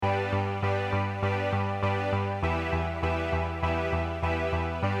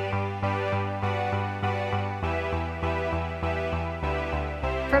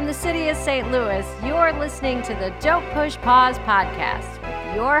from the city of St. Louis, you're listening to the Don't Push Pause podcast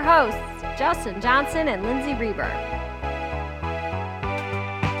with your hosts, Justin Johnson and Lindsay Reber.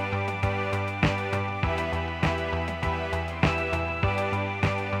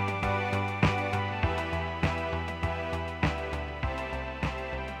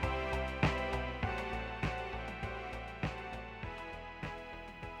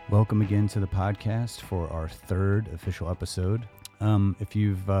 Welcome again to the podcast for our third official episode. If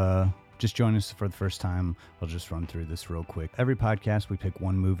you've just joined us for the first time, I'll just run through this real quick. Every podcast, we pick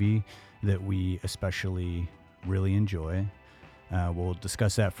one movie that we especially really enjoy. We'll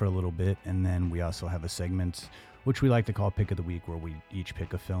discuss that for a little bit, and then we also have a segment which we like to call Pick of the Week, where we each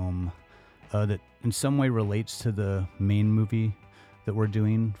pick a film that in some way relates to the main movie that we're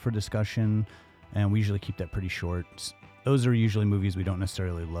doing for discussion, and we usually keep that pretty short. Those are usually movies we don't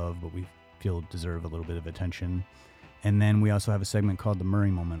necessarily love, but we feel deserve a little bit of attention. And then we also have a segment called The Murray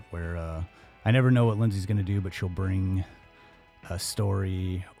Moment, where I never know what Lindsay's going to do, but she'll bring a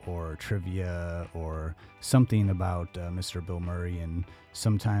story or trivia or something about Mr. Bill Murray, and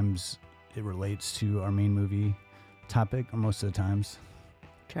sometimes it relates to our main movie topic, or most of the times.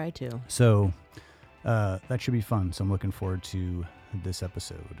 Try to. So that should be fun. So I'm looking forward to this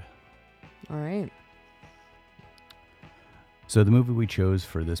episode. All right. So the movie we chose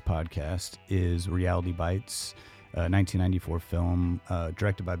for this podcast is Reality Bites, a 1994 film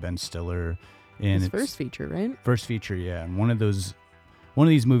directed by Ben Stiller. And His first feature, right? First feature, yeah. And one of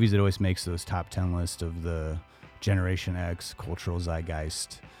these movies that always makes those top 10 list of the Generation X cultural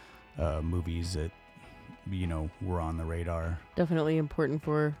zeitgeist movies that, you know, were on the radar. Definitely important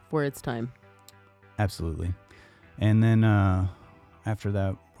for its time. Absolutely. And then after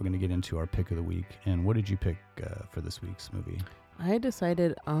that, we're going to get into our pick of the week. And what did you pick for this week's movie? I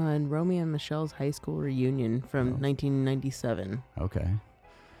decided on Romeo and Michelle's high school reunion from 1997. Okay.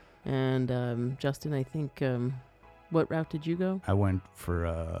 And Justin, I think, what route did you go? I went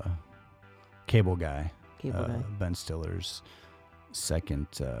for Cable Guy. Cable Guy. Ben Stiller's second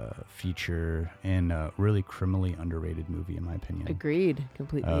feature, and really criminally underrated movie, in my opinion. Agreed.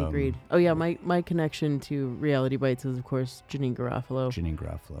 Completely agreed. Oh, yeah. My connection to Reality Bites is, of course, Janeane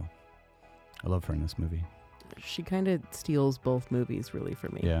Garofalo. I love her in this movie. She kind of steals both movies, really, for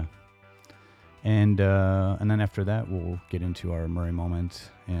me. Yeah. And then after that, we'll get into our Murray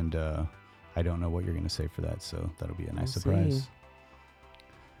moment, and I don't know what you're going to say for that, so that'll be a nice surprise. See.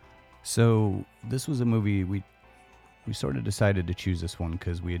 So this was a movie we sort of decided to choose this one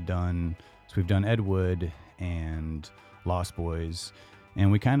because we've done Ed Wood and Lost Boys,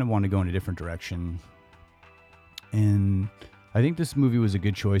 and we kind of want to go in a different direction. And I think this movie was a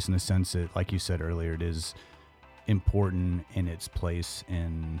good choice in the sense that, like you said earlier, it is important in its place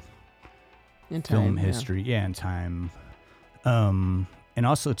in film history, and time. And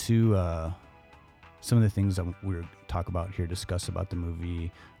also too, some of the things that we're discuss about the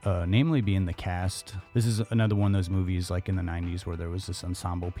movie, namely being the cast. This is another one of those movies like in the 90s where there was this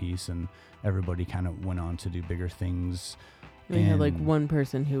ensemble piece and everybody kind of went on to do bigger things. We had like one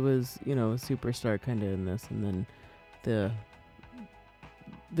person who was, a superstar kind of in this, and then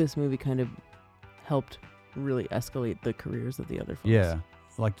this movie kind of helped really escalate the careers of the other folks. Yeah.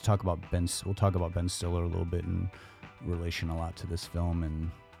 I'd like to talk about we'll talk about Ben Stiller a little bit in relation a lot to this film,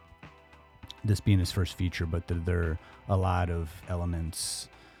 and this being his first feature, but there are a lot of elements,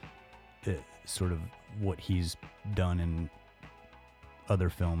 sort of what he's done in other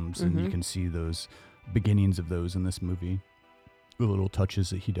films, and you can see those beginnings of those in this movie. The little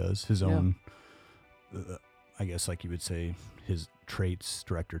touches that he does, his own, I guess, like you would say, his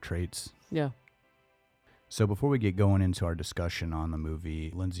director traits. Yeah. So before we get going into our discussion on the movie,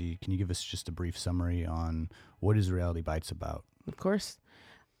 Lindsay, can you give us just a brief summary on what is Reality Bites about? Of course.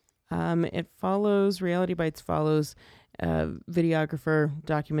 Reality Bites follows a videographer,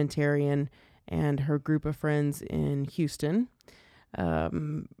 documentarian, and her group of friends in Houston.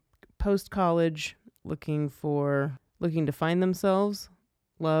 Post-college, looking to find themselves,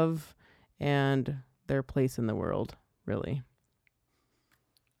 love, and their place in the world, really.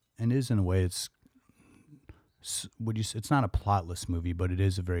 And in a way, it's not a plotless movie, but it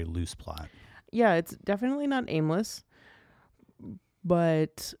is a very loose plot. Yeah, it's definitely not aimless,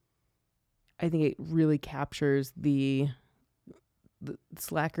 but I think it really captures the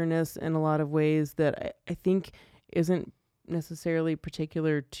slackerness in a lot of ways that I think isn't necessarily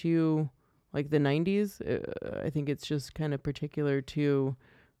particular to like the 90s. I think it's just kind of particular to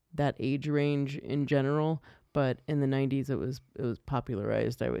that age range in general, but in the 90s it was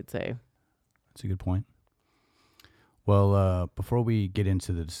popularized, I would say. That's a good point. Well, before we get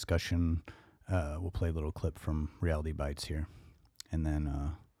into the discussion, we'll play a little clip from Reality Bites here, and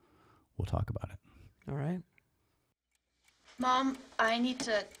then we'll talk about it. All right. Mom, I need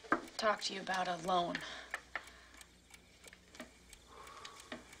to talk to you about a loan.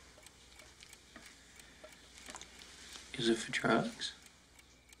 Is it for drugs?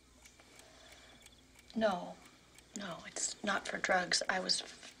 No, it's not for drugs. I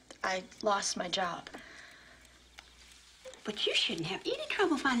lost my job. But you shouldn't have any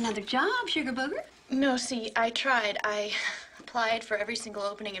trouble finding another job, Sugar Booger. No, see, I tried. I applied for every single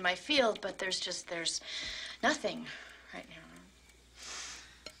opening in my field, but there's nothing right now.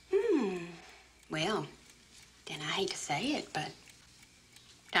 Well, then I hate to say it, but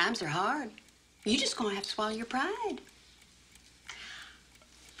times are hard. You're just gonna have to swallow your pride.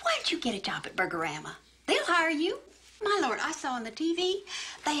 Why don't you get a job at Burgerama? They'll hire you. My lord, I saw on the TV,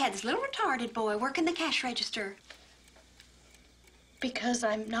 they had this little retarded boy working the cash register. Because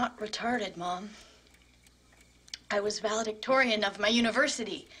I'm not retarded, Mom. I was valedictorian of my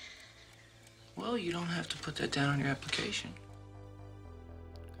university. Well, you don't have to put that down on your application.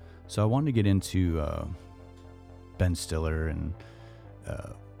 So I wanted to get into Ben Stiller and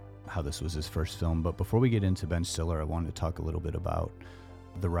how this was his first film. But before we get into Ben Stiller, I wanted to talk a little bit about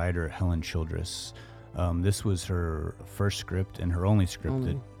the writer Helen Childress. This was her first script and her only script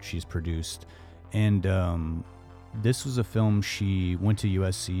that she's produced. And this was a film, she went to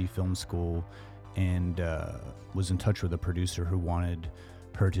USC Film School and was in touch with a producer who wanted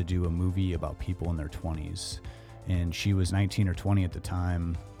her to do a movie about people in their 20s. And she was 19 or 20 at the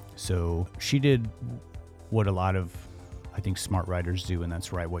time. So she did what a lot of, I think, smart writers do, and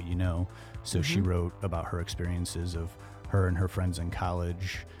that's write what you know. So she wrote about her experiences of her and her friends in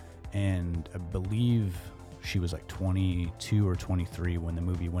college. And I believe she was like 22 or 23 when the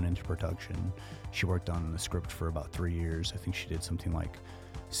movie went into production. She worked on the script for about 3 years. I think she did something like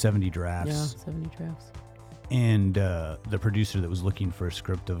 70 drafts. Yeah, 70 drafts. And the producer that was looking for a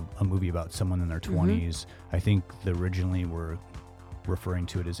script of a movie about someone in their 20s, I think they originally were referring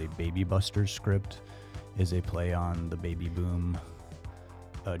to it as a Baby Busters script, as a play on the baby boom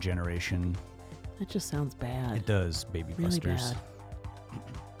generation. That just sounds bad. It does, Baby Really Busters. bad.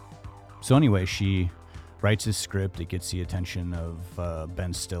 So anyway, she writes this script. It gets the attention of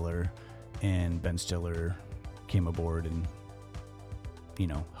Ben Stiller, and Ben Stiller came aboard and, you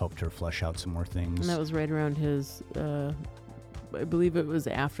know, helped her flesh out some more things. And that was right around his, I believe it was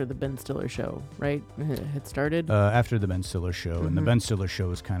after the Ben Stiller show, right? It had started. After the Ben Stiller show. And the Ben Stiller show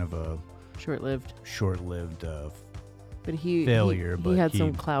was kind of a short-lived but he failure. He had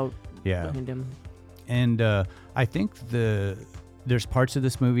some clout behind him. And I think there's parts of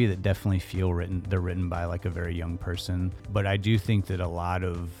this movie that definitely feel they're written by like a very young person, but I do think that a lot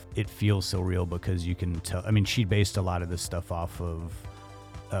of it feels so real because you can tell. I mean, she based a lot of this stuff off of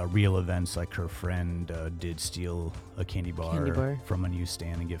real events, like her friend did steal a candy bar from a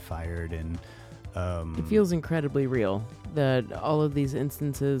newsstand and get fired, and it feels incredibly real that all of these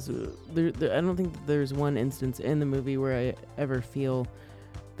instances, I don't think that there's one instance in the movie where I ever feel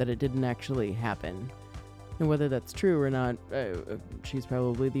that it didn't actually happen. And whether that's true or not, she's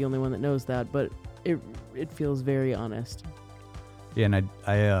probably the only one that knows that, but it feels very honest. Yeah, and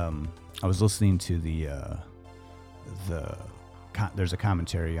I was listening to there's a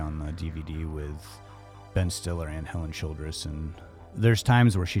commentary on the DVD with Ben Stiller and Helen Childress, and there's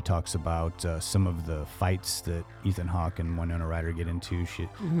times where she talks about some of the fights that Ethan Hawke and Winona Ryder get into.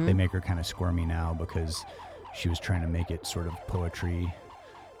 They make her kind of squirmy now because she was trying to make it sort of poetry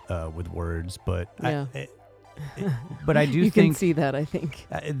with words, but yeah. But I do you think can see that. I think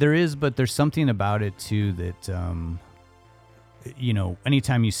there is, but there's something about it too that you know,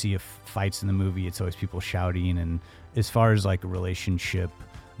 anytime you see fights in the movie, it's always people shouting. And as far as like a relationship,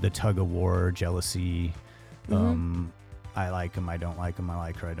 the tug of war, jealousy, I like him, I don't like him, I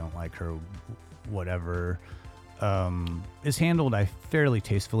like her, I don't like her, whatever, is handled fairly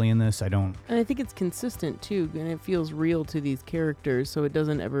tastefully in this. And I think it's consistent too, and it feels real to these characters, so it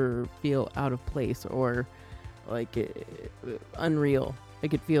doesn't ever feel out of place or like unreal.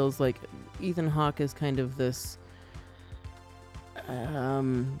 Like it feels like Ethan Hawke is kind of this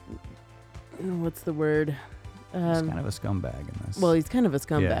what's the word? He's kind of a scumbag in this. Well, he's kind of a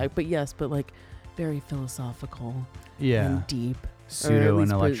scumbag, yeah. but like very philosophical, yeah, and deep,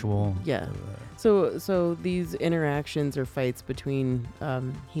 pseudo-intellectual. Yeah. So these interactions or fights between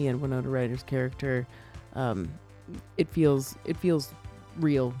he and Winona Ryder's character, it feels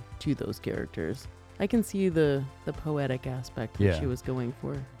real to those characters. I can see the poetic aspect that she was going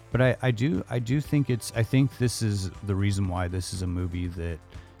for. But I do think I think this is the reason why this is a movie that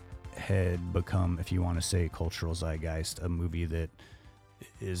had become, if you want to say cultural zeitgeist, a movie that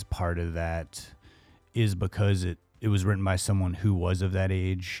is part of that, is because it was written by someone who was of that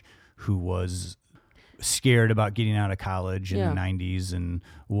age, who was scared about getting out of college in the 90s and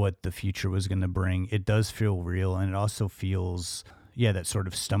what the future was going to bring. It does feel real, and it also feels, that sort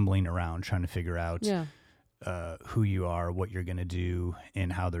of stumbling around, trying to figure out who you are, what you're going to do,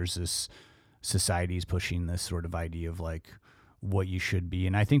 and how there's this society's pushing this sort of idea of like what you should be.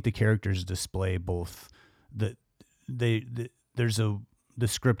 And I think the characters display both the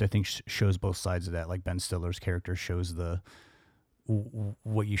script, I think, shows both sides of that. Like Ben Stiller's character shows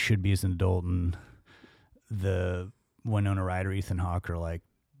what you should be as an adult, and the Winona Ryder, Ethan Hawke are like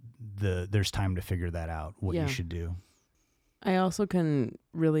there's time to figure that out, what you should do. I also can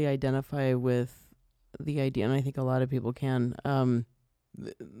really identify with the idea, and I think a lot of people can,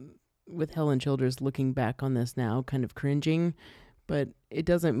 with Helen Childers looking back on this now, kind of cringing, but it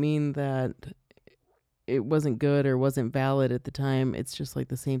doesn't mean that it wasn't good or wasn't valid at the time. It's just like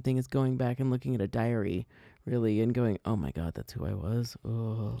the same thing as going back and looking at a diary, really, and going, oh my God, that's who I was.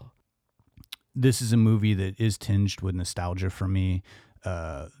 Oh. This is a movie that is tinged with nostalgia for me.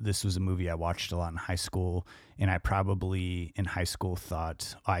 This was a movie I watched a lot in high school, and I probably in high school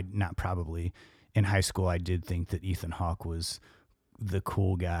in high school I did think that Ethan Hawke was the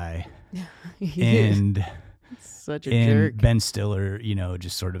cool guy. And such a jerk. Ben Stiller,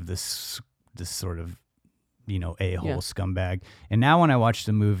 just sort of this sort of, a-hole scumbag. And now when I watch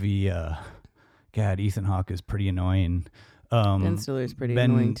the movie, God, Ethan Hawke is pretty annoying. Ben Stiller's pretty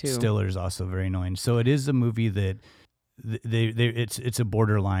annoying too. Ben Stiller's also very annoying. So it is a movie that it's a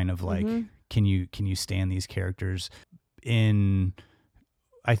borderline of like, can you stand these characters?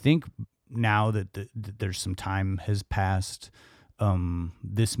 I think now that there's some time has passed,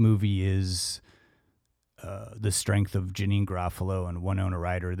 this movie is the strength of Janeane Garofalo and Winona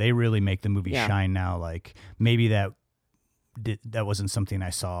Ryder. They really make the movie shine now. Like maybe that wasn't something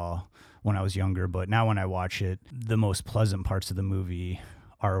I saw when I was younger, but now when I watch it, the most pleasant parts of the movie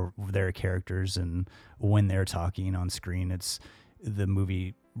are their characters, and when they're talking on screen, the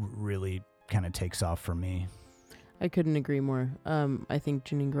movie really kind of takes off for me. I couldn't agree more. I think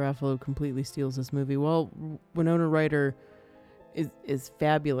Janeane Garofalo completely steals this movie. Well, Winona Ryder is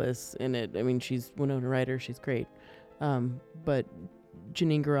fabulous in it. I mean, she's Winona Ryder. She's great. But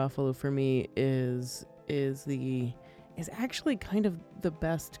Janeane Garofalo for me is actually kind of the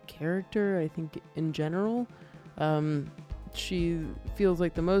best character, I think, in general. She feels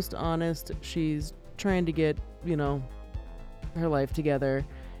like the most honest. She's trying to get, her life together,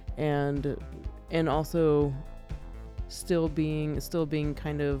 and also still being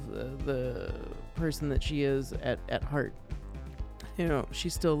kind of the person that she is at heart.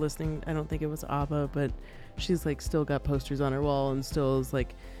 She's still listening. I don't think it was ABBA, but she's like still got posters on her wall and still is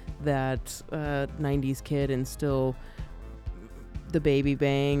like that 90s kid, and still the baby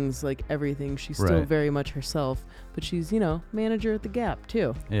bangs, like everything. She's still very much herself, but she's, manager at the Gap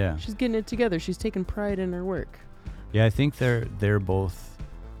too. Yeah. She's getting it together. She's taking pride in her work. Yeah, I think they're both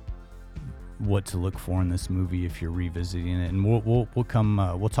what to look for in this movie if you're revisiting it. And we'll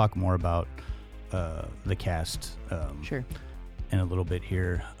talk more about the cast sure in a little bit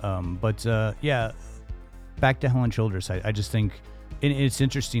here. But back to Helen Childers. I just think and it's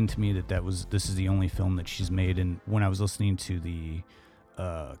interesting to me this is the only film that she's made. And when I was listening to the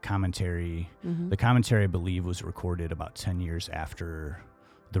commentary, the commentary I believe was recorded about 10 years after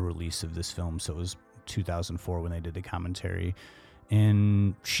the release of this film. So it was 2004 when they did the commentary.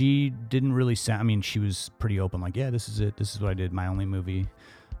 And she didn't really sound, I mean, she was pretty open, like, yeah, this is it. This is what I did. My only movie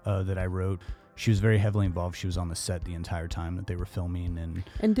that I wrote. She was very heavily involved. She was on the set the entire time that they were filming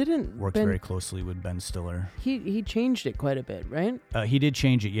and didn't worked very closely with Ben Stiller. He changed it quite a bit, right? He did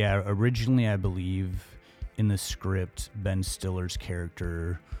change it, yeah. Originally, I believe, in the script, Ben Stiller's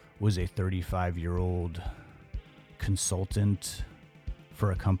character was a 35-year-old consultant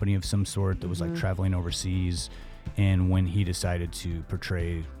for a company of some sort that was like traveling overseas. And when he decided to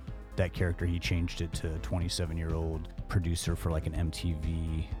portray that character, he changed it to a 27-year-old producer for like an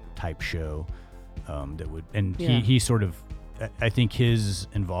MTV type show that would, and he sort of, I think his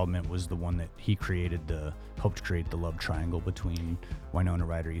involvement was the one that he helped create the love triangle between Winona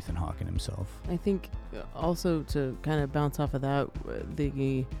Ryder, Ethan Hawke, and himself. I think also to kind of bounce off of that,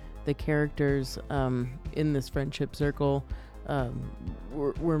 the characters in this friendship circle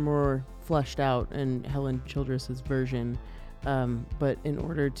were more fleshed out in Helen Childress's version. But in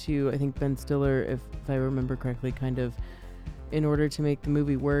order to, I think Ben Stiller, if I remember correctly, kind of, in order to make the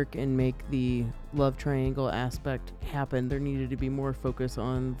movie work and make the love triangle aspect happen, there needed to be more focus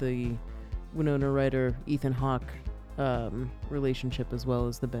on the Winona Ryder, Ethan Hawke relationship, as well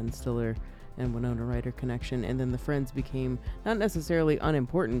as the Ben Stiller and Winona Ryder connection. And then the friends became not necessarily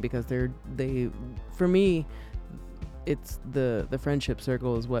unimportant, because they for me, it's the friendship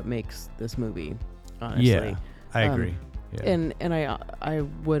circle is what makes this movie, honestly. Yeah, I agree. And I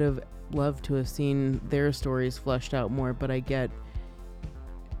would have loved to have seen their stories fleshed out more, but I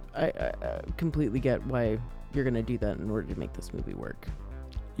completely get why you're going to do that in order to make this movie work.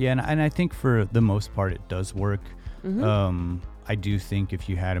 Yeah, and I think for the most part it does work. Mm-hmm. I do think if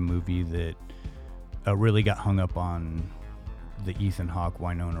you had a movie that really got hung up on the Ethan Hawke,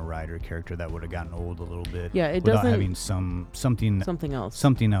 Winona Ryder character, that would have gotten old a little bit. Yeah, it without doesn't having something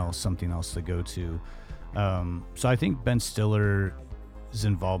else to go to. So I think Ben Stiller's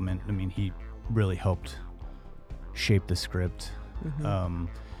involvement, I mean, he really helped shape the script. Mm-hmm.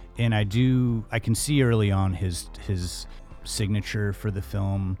 And I can see early on his signature for the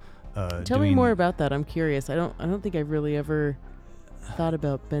film. Tell me more about that. I'm curious. I don't think I've really ever thought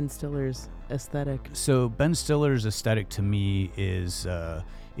about Ben Stiller's aesthetic. So Ben Stiller's aesthetic to me is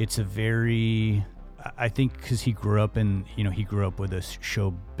it's a very, I think because he grew up with a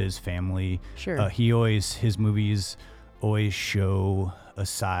showbiz family. Sure. His movies always show a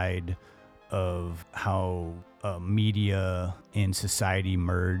side of how media and society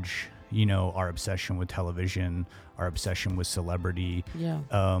merge. Our obsession with television, our obsession with celebrity. Yeah.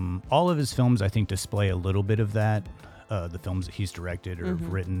 All of his films, I think, display a little bit of that. The films that he's directed or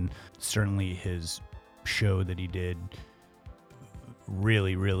written, certainly his show that he did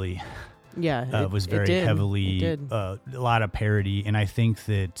really, really was very heavily, a lot of parody. And I think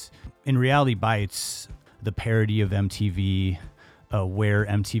that in Reality Bites, the parody of MTV, where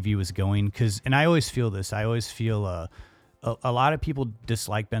MTV was going, and I always feel this, a lot of people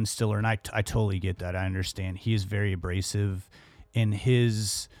dislike Ben Stiller, and I totally get that. I understand. He is very abrasive, and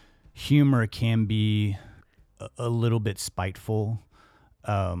his humor can be a little bit spiteful.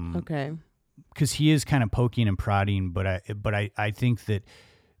 Okay. Because he is kind of poking and prodding, but I think that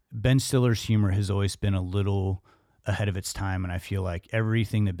Ben Stiller's humor has always been a little ahead of its time, and I feel like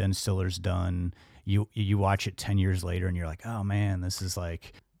everything that Ben Stiller's done, you watch it 10 years later, and you're like, oh man, this is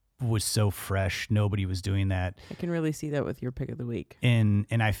was so fresh. Nobody was doing that. I can really see that with your pick of the week. And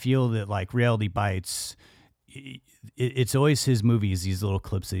I feel that Reality Bites, it's always his movies, these little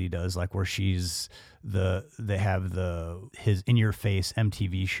clips that he does, where they have his In Your Face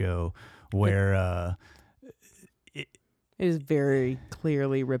MTV show where it is very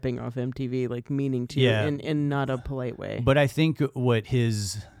clearly ripping off MTV, meaning to, in not a polite way. But I think what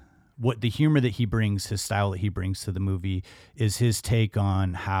the humor that he brings, his style that he brings to the movie, is his take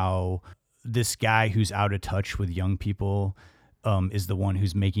on how this guy who's out of touch with young people is the one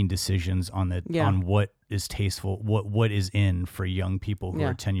who's making decisions on what is tasteful, what is in for young people who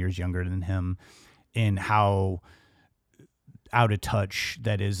are 10 years younger than him, and how out of touch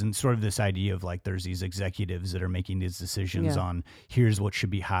that is, and sort of this idea of there's these executives that are making these decisions on here's what should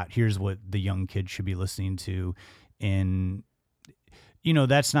be hot, here's what the young kids should be listening to, and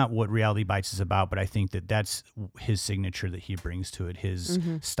that's not what Reality Bites is about, but I think that that's his signature that he brings to it, his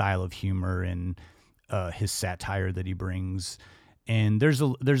style of humor and his satire that he brings. And there's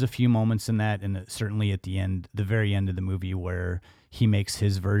a few moments in that, and certainly at the very end of the movie, where he makes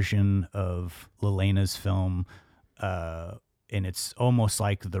his version of Lelena's film, and it's almost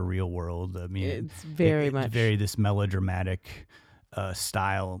like The Real World. I mean, it's very much this melodramatic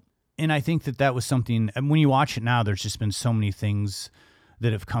style. And I think that was something, and when you watch it now, there's just been so many things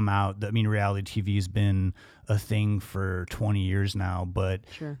that have come out. I mean, reality TV has been a thing for 20 years now, but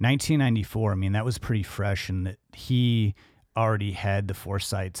 1994, I mean, that was pretty fresh, and that he already had the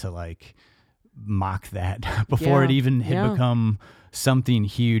foresight to mock that before it even had become something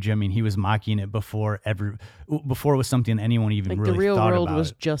huge. I mean, he was mocking it before it was something anyone even really The Real thought World about.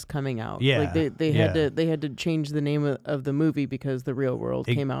 was just coming out. Yeah. They had to change the name of the movie because The Real World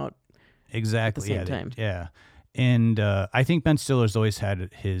came out exactly at the same time. Yeah. And I think Ben Stiller's always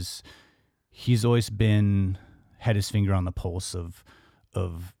had his finger on the pulse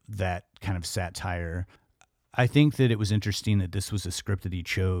of that kind of satire. I think that it was interesting that this was a script that he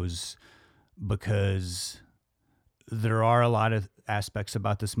chose, because there are a lot of aspects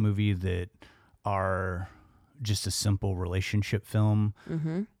about this movie that are just a simple relationship film,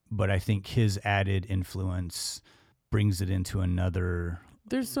 but I think his added influence brings it into another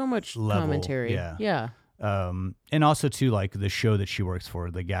There's so much level. commentary. Yeah. And also too, the show that she works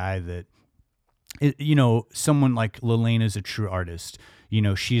for, the guy that, someone like Lelaine is a true artist.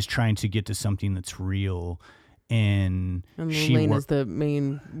 She's trying to get to something that's real, and Lelaine is the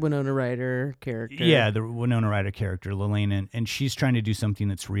main Winona Ryder character. Yeah, the Winona Ryder character, Lelaine, and she's trying to do something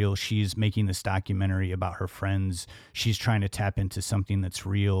that's real. She's making this documentary about her friends. She's trying to tap into something that's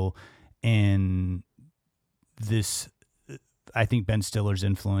real, and I think Ben Stiller's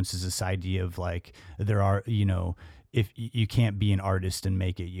influence is this idea of there are, if you can't be an artist and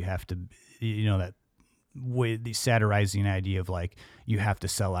make it, you have to, that way, the satirizing idea of like, you have to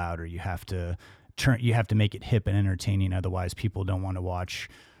sell out, or you have to make it hip and entertaining. Otherwise people don't want to watch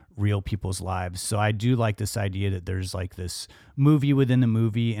real people's lives. So I do like this idea that there's like this movie within the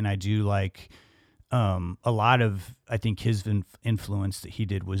movie. And I do like, a lot of, I think his influence that he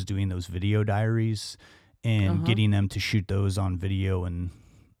did was doing those video diaries and getting them to shoot those on video. And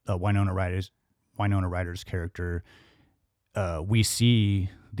Winona Ryder's character, we see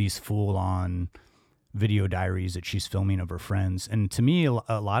these full-on video diaries that she's filming of her friends. And to me, a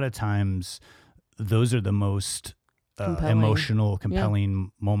lot of times, those are the most emotional,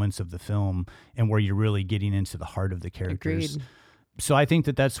 compelling moments of the film, and where you're really getting into the heart of the characters. Agreed. So I think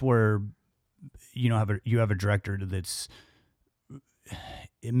that that's where you have a director that's,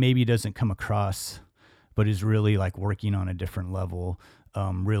 it maybe doesn't come across, but is really like working on a different level,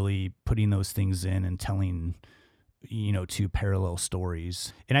 really putting those things in and telling, two parallel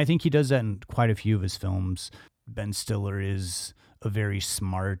stories. And I think he does that in quite a few of his films. Ben Stiller is a very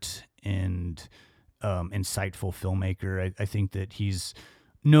smart and insightful filmmaker. I think that he's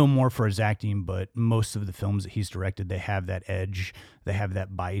known more for his acting, but most of the films that he's directed, they have that edge, they have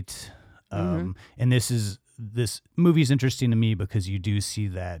that bite. And this movie's interesting to me because you do see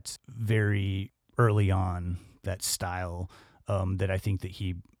that very early on, that style that I think that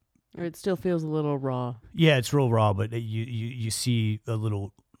he... Or it still feels a little raw. Yeah, it's real raw, but you see a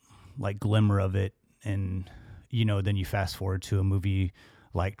little like glimmer of it, and then you fast forward to a movie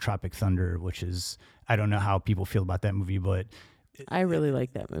like Tropic Thunder, which is, I don't know how people feel about that movie, but I really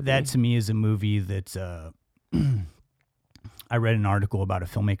like that movie. That to me is a movie that I read an article about a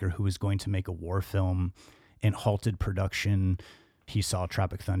filmmaker who was going to make a war film and halted production. He saw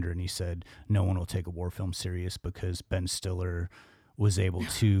Tropic Thunder and he said, no one will take a war film serious because Ben Stiller was able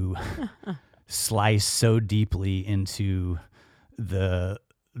to slice so deeply into the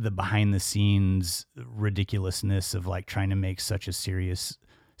behind the scenes ridiculousness of like trying to make such a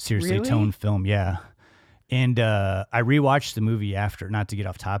seriously toned film. Yeah. And I rewatched the movie after, not to get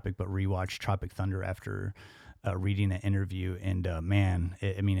off topic, but rewatched Tropic Thunder after reading an interview. And man,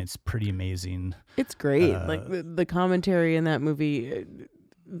 it's pretty amazing. It's great. Like the commentary in that movie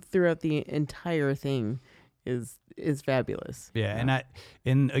throughout the entire thing is fabulous. Yeah.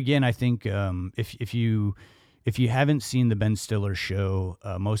 And again, I think if you haven't seen the Ben Stiller show,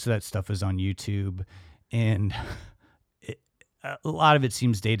 most of that stuff is on YouTube, and a lot of it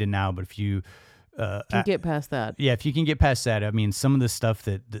seems dated now, but if you can get past that. Yeah, if you can get past that, some of the stuff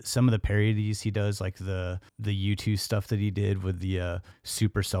some of the parodies he does, like the U2 stuff that he did with the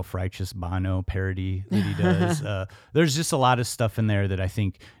super self-righteous Bono parody that he does. There's just a lot of stuff in there that I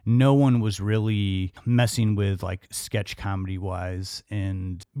think no one was really messing with, like sketch comedy wise.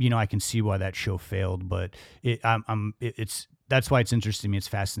 And I can see why that show failed, but that's why it's interesting to me. It's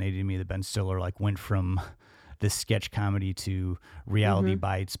fascinating to me that Ben Stiller like went from this sketch comedy to reality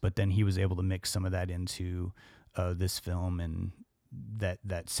bites, but then he was able to mix some of that into this film, and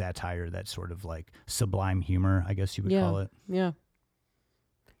that satire, that sort of like sublime humor, I guess you would call it. Yeah.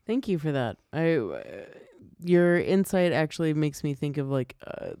 Thank you for that. Your insight actually makes me think of like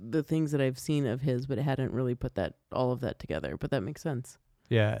the things that I've seen of his, but hadn't really put all of that together. But that makes sense.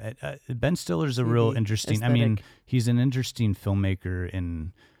 Yeah, Ben Stiller's a real interesting. Aesthetic. He's an interesting filmmaker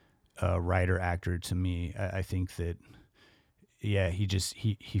and writer actor to me. I think that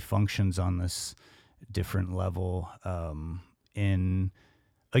he functions on this different level. And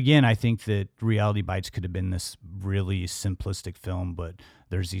again, I think that Reality Bites could have been this really simplistic film, but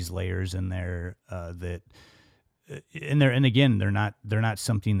there's these layers in there that and again, they're not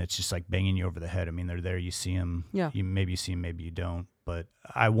something that's just like banging you over the head. They're there, you see them, you maybe see them, maybe you don't. But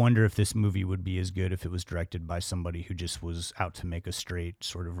I wonder if this movie would be as good if it was directed by somebody who just was out to make a straight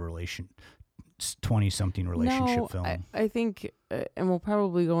sort of 20-something relationship film. I think, and we'll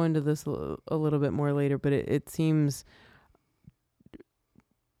probably go into this a little bit more later, but it seems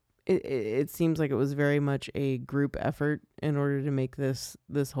like it was very much a group effort in order to make this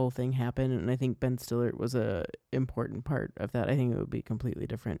whole thing happen. And I think Ben Stiller was a important part of that. I think it would be completely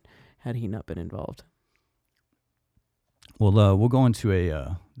different had he not been involved. Well, we'll go into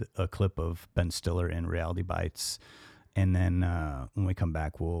a clip of Ben Stiller in Reality Bites, and then when we come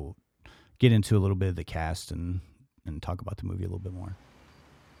back, we'll get into a little bit of the cast and talk about the movie a little bit more.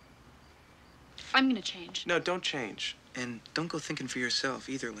 I'm gonna change. No, don't change. And don't go thinking for yourself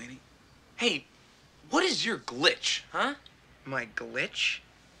either, lady. Hey, what is your glitch, huh? My glitch?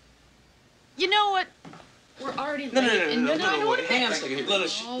 You know what? We're already No, late. no, wait. Hang on a second.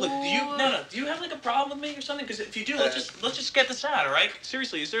 Look, do you have like a problem with me or something? Because if you do, let's just get this out, all right?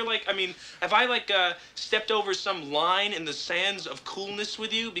 Seriously, is there like, I mean, have I like stepped over some line in the sands of coolness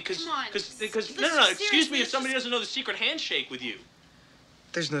with you? Because, Come on. because Let's no. just Excuse seriously, me if let's somebody doesn't know the secret handshake with you.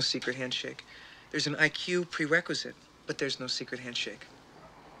 There's no secret handshake. There's an IQ prerequisite, but there's no secret handshake.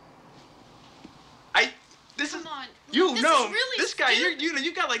 Come on. You This know, is really this guy, stupid.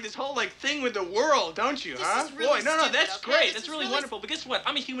 you got like this whole like thing with the world, don't you, This huh? is really Boy, no, stupid, that's okay? great. This That's is really really wonderful. But guess what?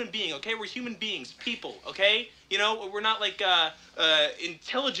 I'm a human being, okay? We're human beings, people, okay? You know, we're not like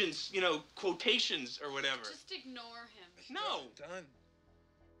intelligence, quotations or whatever. Just ignore him. No. Done.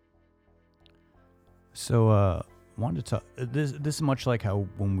 So, wanted to talk. This is much like how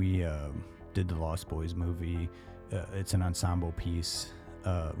when we did the Lost Boys movie, it's an ensemble piece.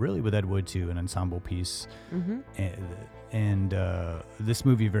 Really with Ed Wood too, an ensemble piece, and this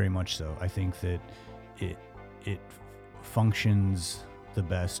movie very much so. I think that it functions the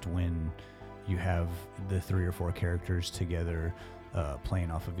best when you have the 3 or 4 characters together,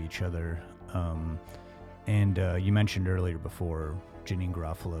 playing off of each other. And you mentioned earlier before Janeane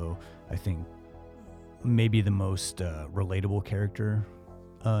Garofalo, I think maybe the most relatable character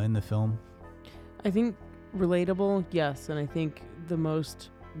in the film. I think relatable, yes, and I think the most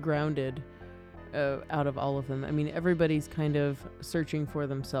grounded out of all of them. I mean, everybody's kind of searching for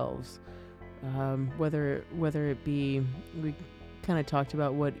themselves, whether it be, we kind of talked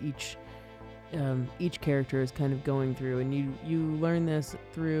about what each character is kind of going through, and you learn this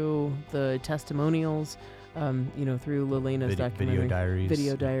through the testimonials, through Lelena's documentary,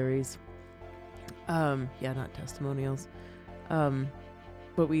 video diaries. Yeah, not testimonials.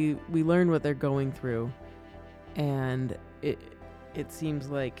 But we learn what they're going through, and it seems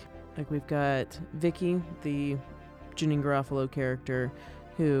like we've got Vicky, the Janeane Garofalo character,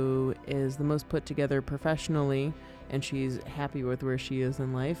 who is the most put together professionally, and she's happy with where she is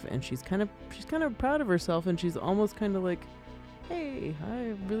in life, and she's kind of proud of herself, and she's almost kind of like, hey,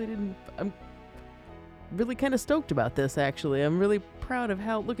 I'm really kind of stoked about this, actually. I'm really proud of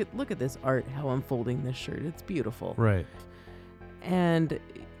how, look at this art, how I'm folding this shirt. It's beautiful. Right. And,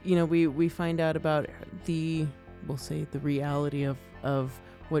 we find out about we'll say the reality of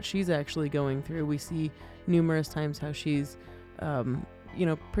what she's actually going through. We see numerous times how she's,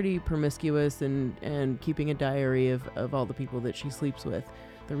 pretty promiscuous and keeping a diary of all the people that she sleeps with.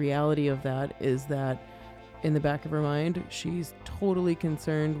 The reality of that is that in the back of her mind, she's totally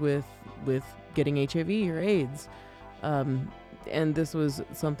concerned with getting HIV or AIDS. And this was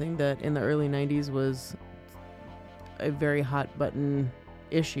something that in the early 90s was a very hot button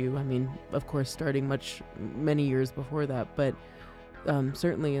issue. I mean, of course, starting many years before that, but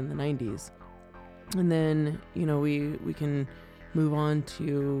certainly in the 90s. And then, we can move on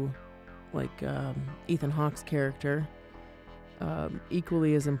to Ethan Hawke's character,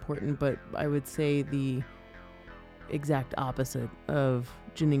 equally as important, but I would say the exact opposite of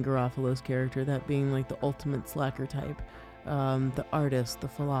Janeane Garofalo's character, that being like the ultimate slacker type, the artist, the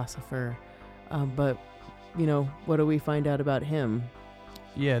philosopher. But what do we find out about him?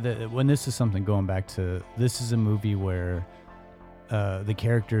 Yeah, when this is something going back to, this is a movie where the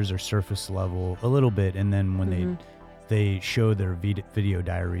characters are surface level a little bit, and then when they show their video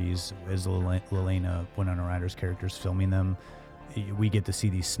diaries as Lelena, Winona Ryder's character's filming them, we get to see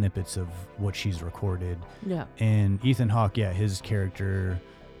these snippets of what she's recorded. Yeah. And Ethan Hawke, his character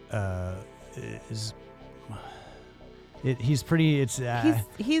is... he's pretty. It's he's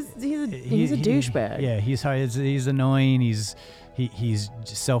a douchebag. Yeah, he's annoying. He's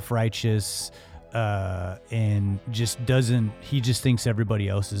self-righteous, and just doesn't. He just thinks everybody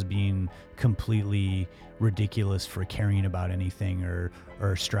else is being completely ridiculous for caring about anything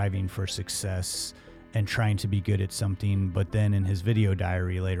or striving for success and trying to be good at something. But then in his video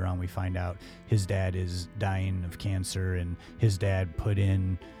diary later on, we find out his dad is dying of cancer, and his dad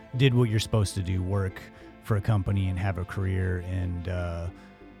did what you're supposed to do, work for a company and have a career, and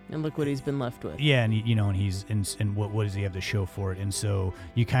look what he's been left with. Yeah, and and he's and what does he have to show for it? And so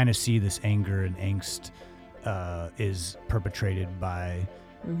you kind of see this anger and angst is perpetrated by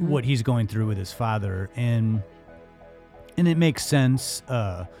what he's going through with his father, and it makes sense.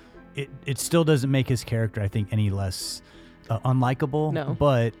 It still doesn't make his character, I think, any less unlikable. No.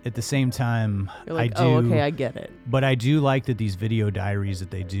 But at the same time, You're like, I do. Oh, okay, I get it. But I do like that these video diaries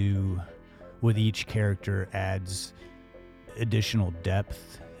that they do with each character adds additional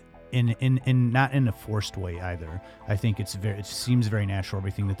depth, in not in a forced way either. I think it seems very natural,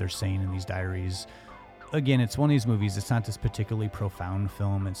 everything that they're saying in these diaries. Again, it's one of these movies. It's not this particularly profound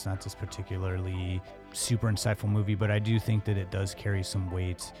film. It's not this particularly super insightful movie, but I do think that it does carry some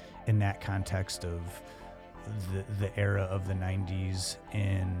weight in that context of the era of the 90s,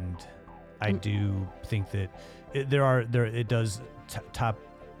 and I do think that it does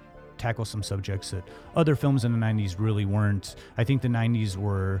tackle some subjects that other films in the 90s really weren't. I think the 90s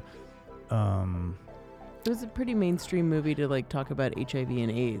were it was a pretty mainstream movie to like talk about HIV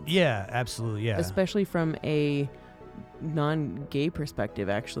and AIDS. Yeah, absolutely. Yeah. Especially from a non-gay perspective,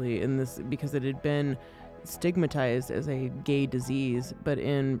 actually, in this, because it had been stigmatized as a gay disease, but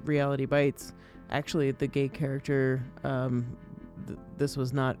in Reality Bites, actually the gay character, this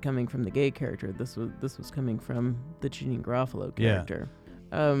was not coming from the gay character. This was coming from the Janeane Garofalo character.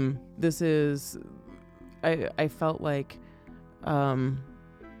 Yeah. This is, I felt like,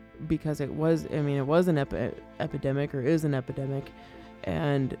 because it was an epidemic, or is an epidemic,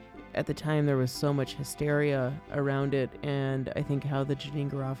 and at the time there was so much hysteria around it, and I think how the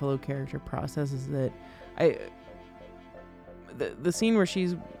Janeane Garofalo character processes it, the scene where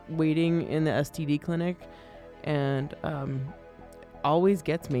she's waiting in the STD clinic and always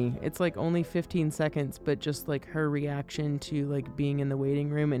gets me. It's like only 15 seconds, but just like her reaction to like being in the waiting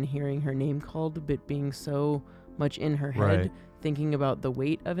room and hearing her name called, but being so much in her head, right, thinking about the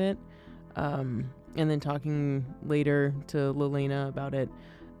weight of it, and then talking later to Lelena about it.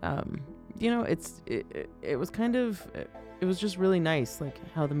 It was kind of, it was just really nice, like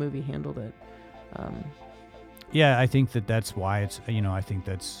how the movie handled it. Yeah, I think that's why it's, I think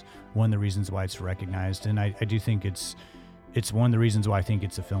that's one of the reasons why it's recognized, and I do think it's one of the reasons why I think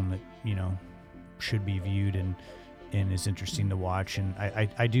it's a film that, should be viewed and is interesting to watch. And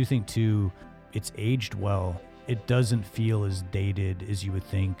I do think too, it's aged well. It doesn't feel as dated as you would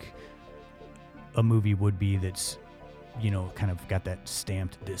think a movie would be that's, kind of got that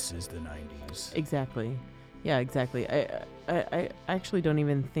stamped, this is the 90s. Exactly. Yeah, exactly. I actually don't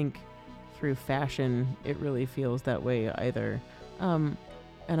even think through fashion it really feels that way either. And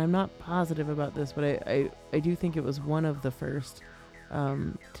I'm not positive about this, but I do think it was one of the first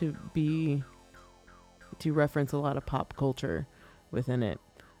to reference a lot of pop culture within it.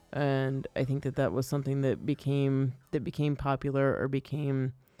 And I think that was something that became popular, or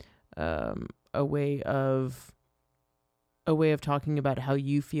became a way of talking about how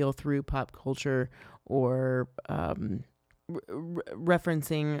you feel through pop culture, or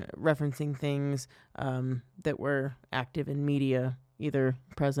referencing things that were active in media, either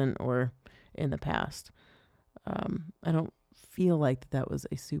present or in the past. I don't feel like that was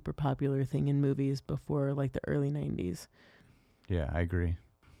a super popular thing in movies before like the early 90s. Yeah, I agree.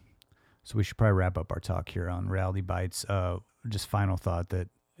 So we should probably wrap up our talk here on Reality Bites. Just final thought that,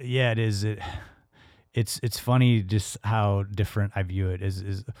 yeah, it is. It's funny just how different I view it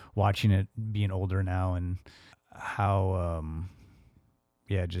is watching it being older now, and how,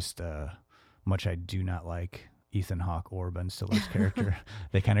 much I do not like Ethan Hawke or Ben Stiller's character.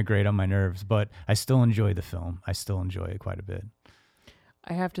 They kind of grate on my nerves, but I still enjoy the film. I still enjoy it quite a bit.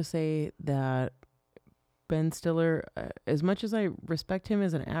 I have to say that Ben Stiller, as much as I respect him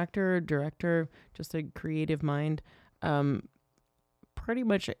as an actor, director, just a creative mind, pretty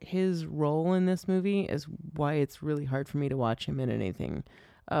much his role in this movie is why it's really hard for me to watch him in anything.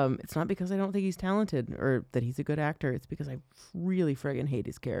 It's not because I don't think he's talented or that he's a good actor. It's because I really friggin' hate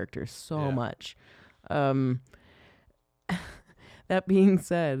his character so much. That being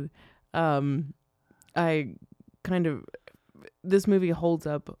said, this movie holds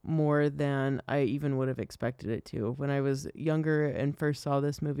up more than I even would have expected it to. When I was younger and first saw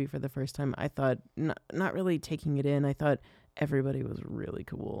this movie for the first time, I thought, not really taking it in, I thought everybody was really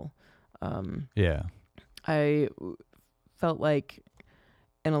cool. I felt like,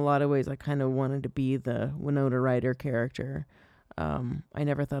 in a lot of ways, I kind of wanted to be the Winona Ryder character. I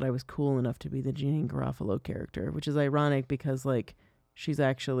never thought I was cool enough to be the Janeane Garofalo character, which is ironic because, like, she's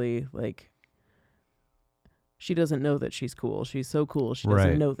actually, like, she doesn't know that she's cool. She's so cool, she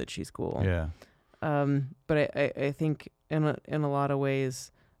doesn't know that she's cool. Yeah. But I think in a lot of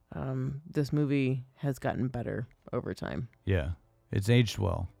ways, this movie has gotten better over time. Yeah, it's aged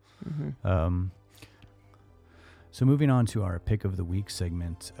well. Mm-hmm. So moving on to our pick of the week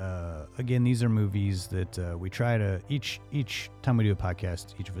segment. Again, these are movies that we try to, each time we do a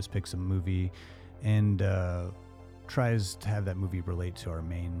podcast, each of us picks a movie and tries to have that movie relate to our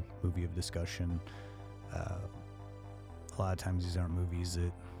main movie of discussion. A lot of times these aren't movies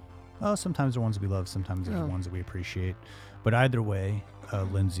that, sometimes they're ones we love, sometimes they're ones that we appreciate. But either way,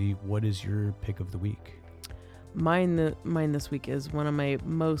 Lindsay, what is your pick of the week? Mine this week is one of my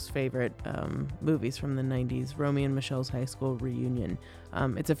most favorite movies from the 90s, Romy and Michelle's High School Reunion.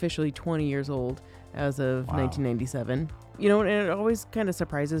 It's officially 20 years old as of 1997. And it always kind of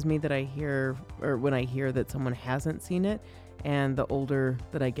surprises me that when I hear that someone hasn't seen it. And the older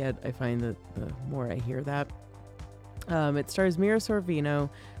that I get, I find that the more I hear that. It stars Mira Sorvino,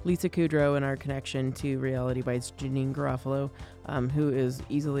 Lisa Kudrow, and our connection to Reality Bites, Janeane Garofalo, who is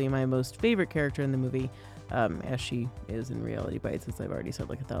easily my most favorite character in the movie, as she is in Reality Bites, as I've already said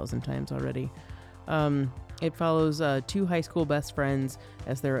like 1,000 times already. It follows 2 high school best friends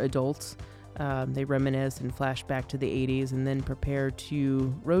as they're adults. They reminisce and flash back to the 80s and then prepare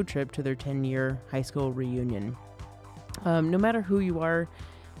to road trip to their 10-year high school reunion. No matter who you are,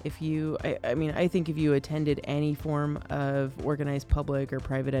 I think if you attended any form of organized public or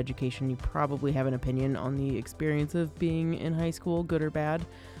private education, you probably have an opinion on the experience of being in high school, good or bad.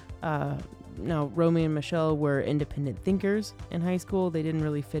 Now, Romy and Michelle were independent thinkers in high school. They didn't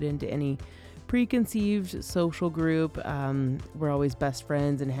really fit into any preconceived social group, were always best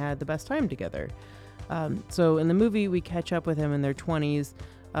friends and had the best time together. So in the movie, we catch up with them in their 20s,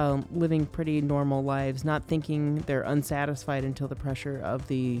 living pretty normal lives, not thinking they're unsatisfied until the pressure of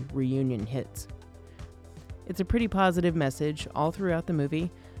the reunion hits. It's a pretty positive message all throughout the movie,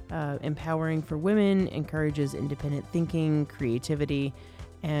 empowering for women, encourages independent thinking, creativity,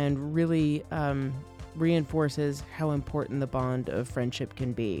 and really reinforces how important the bond of friendship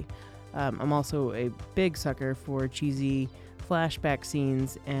can be. I'm also a big sucker for cheesy flashback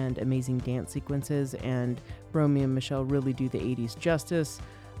scenes and amazing dance sequences, and Romy and Michelle really do the 80s justice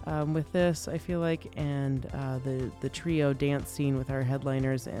with this, I feel like, and the trio dance scene with our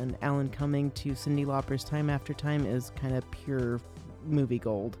headliners and Alan Cumming to Cyndi Lauper's Time After Time is kind of pure movie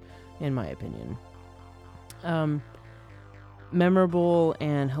gold, in my opinion. Memorable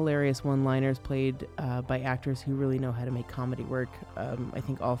and hilarious one-liners played by actors who really know how to make comedy work. I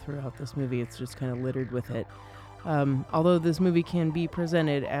think all throughout this movie, it's just kind of littered with it. Although this movie can be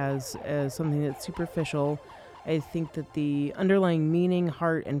presented as something that's superficial, I think that the underlying meaning,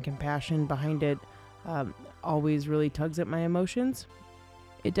 heart, and compassion behind it always really tugs at my emotions.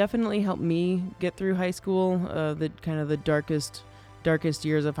 It definitely helped me get through high school, the kind of the darkest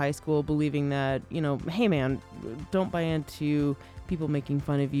years of high school, believing that, hey man, don't buy into people making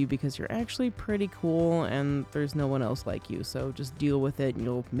fun of you because you're actually pretty cool and there's no one else like you. So just deal with it and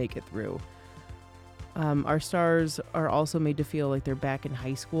you'll make it through. Our stars are also made to feel like they're back in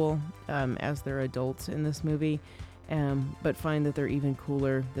high school as they're adults in this movie, but find that they're even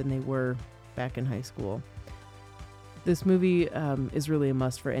cooler than they were back in high school. This movie is really a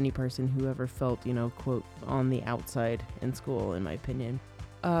must for any person who ever felt, quote, on the outside in school, in my opinion.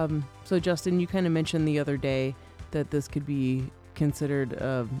 So Justin, you kind of mentioned the other day that this could be considered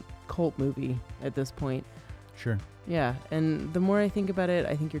a cult movie at this point. Sure. Yeah, and the more I think about it,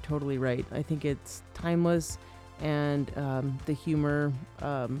 I think you're totally right. I think it's timeless, and the humor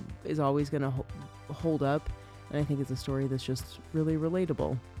is always going to hold up, and I think it's a story that's just really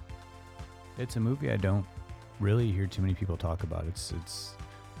relatable. It's a movie I don't really hear too many people talk about.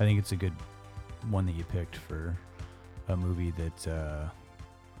 I think it's a good one that you picked for a movie that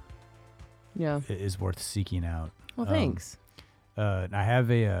is worth seeking out. Well, thanks. I have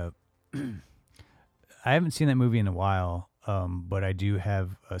I haven't seen that movie in a while, but I do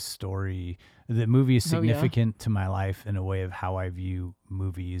have a story. The movie is significant to my life in a way of how I view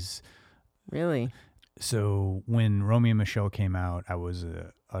movies. Really? So when Romy and Michelle came out, I was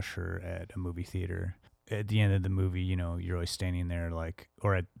a usher at a movie theater. At the end of the movie, you're always standing there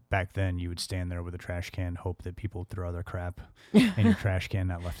back then you would stand there with a trash can, hope that people would throw their crap in your trash can,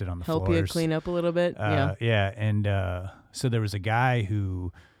 not left it on the floors. Help you clean up a little bit. Yeah. And so there was a guy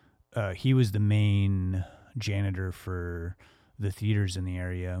who, he was the main janitor for the theaters in the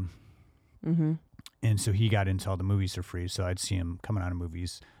area. Mm-hmm. And so he got into all the movies for free. So I'd see him coming out of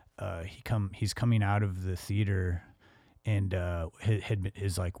movies. He's coming out of the theater and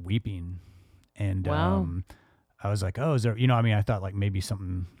is like weeping. And wow. I was like, oh, is there, I thought like maybe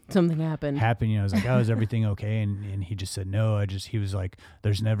something happened. I was like, oh, is everything okay? And he just said, no, he was like,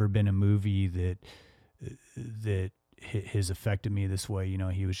 there's never been a movie that has affected me this way.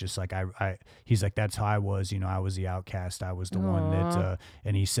 He was just like, he's like, that's how I was, I was the outcast. I was the one that,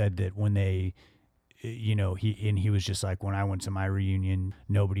 and he said that when they, he was just like, when I went to my reunion,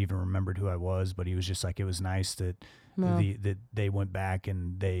 nobody even remembered who I was, but he was just like, it was nice that that they went back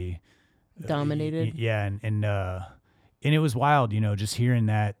and they dominated. And it was wild, just hearing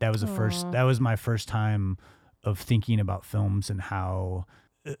that. That was that was my first time of thinking about films and how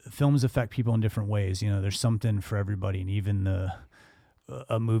films affect people in different ways. There's something for everybody, and even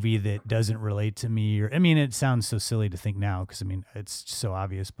a movie that doesn't relate to me, it sounds so silly to think now because it's so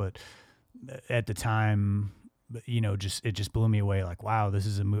obvious, but at the time, it just blew me away. Like, wow, this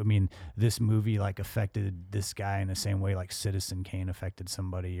is a movie. I mean, this movie like affected this guy in the same way like Citizen Kane affected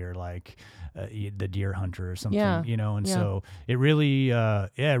somebody, or like The Deer Hunter or something, and so it really,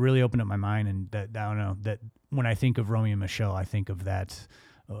 it really opened up my mind. And that, I don't know, that when I think of Romeo and Michelle, I think of that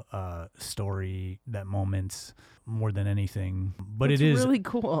story, that moment more than anything. But it's it is really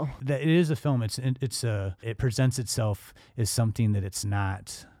cool that it is a film. It presents itself as something that it's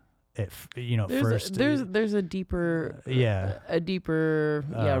not. There's a deeper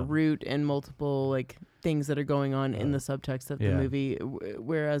root and multiple like things that are going on in the subtext of the movie,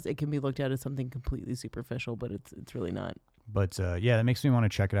 whereas it can be looked at as something completely superficial, but it's really not. But that makes me want to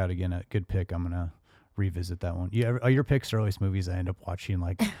check it out again. A good pick. I'm gonna revisit that one. Your picks are always movies I end up watching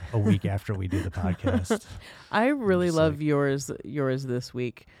like a week after we do the podcast. I really love yours this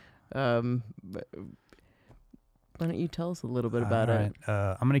week. Why don't you tell us a little bit about it?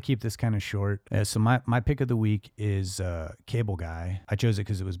 I'm going to keep this kind of short. So my pick of the week is Cable Guy. I chose it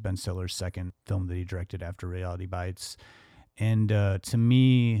because it was Ben Stiller's second film that he directed after Reality Bites. And to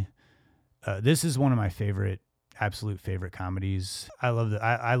me, this is one of my absolute favorite comedies.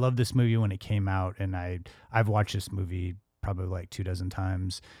 I love this movie when it came out, and I've watched this movie probably like 24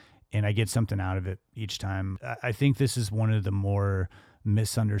 times, and I get something out of it each time. I think this is one of the more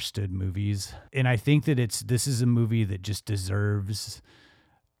misunderstood movies, and I think that this is a movie that just deserves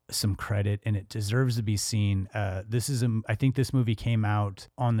some credit, and it deserves to be seen. I think this movie came out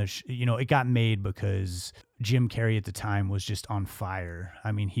on it got made because Jim Carrey at the time was just on fire.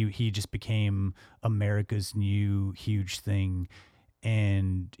 I mean, he just became America's new huge thing,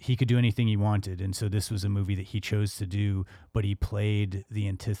 and he could do anything he wanted. And so this was a movie that he chose to do, but he played the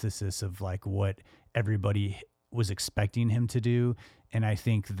antithesis of like what everybody was expecting him to do. And I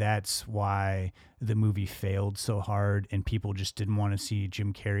think that's why the movie failed so hard, and people just didn't want to see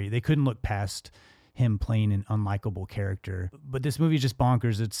Jim Carrey. They couldn't look past him playing an unlikable character. But this movie is just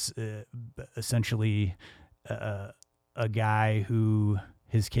bonkers. It's essentially a guy who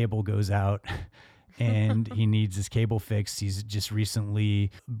his cable goes out and he needs his cable fixed. He's just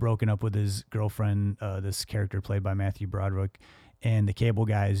recently broken up with his girlfriend, this character played by Matthew Broderick, and the cable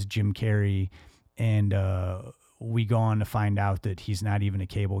guy is Jim Carrey. And we go on to find out that he's not even a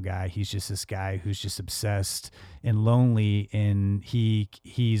cable guy. He's just this guy who's just obsessed and lonely, and he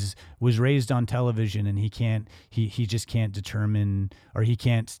was raised on television, and he just can't determine, or he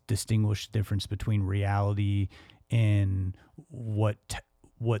can't distinguish the difference between reality and what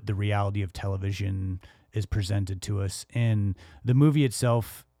the reality of television is presented to us. And the movie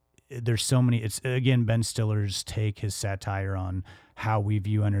itself, there's so many, it's again Ben Stiller's take, his satire on how we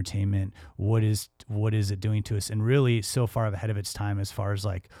view entertainment, what is it doing to us, and really so far ahead of its time as far as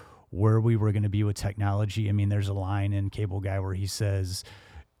like where we were going to be with technology. I mean, there's a line in Cable Guy where he says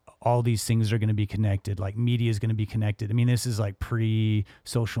all these things are going to be connected, like media is going to be connected. I mean, this is like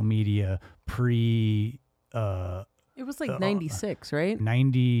pre-social media, it was like 96, right?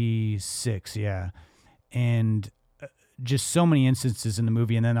 96, yeah. And just so many instances in the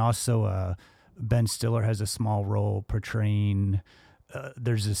movie. And then also Ben Stiller has a small role portraying,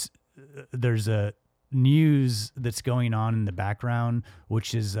 there's a news that's going on in the background,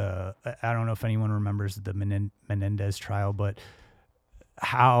 which is, I don't know if anyone remembers the Menendez trial, but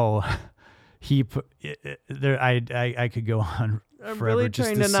how he put there, I could go on I'm forever. really just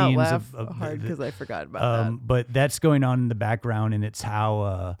trying the to not scenes laugh of hard because I forgot about that. But that's going on in the background, and it's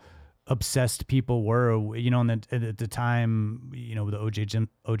how obsessed people were, at the time, the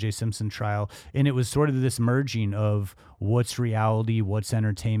O.J. Simpson trial. And it was sort of this merging of what's reality, what's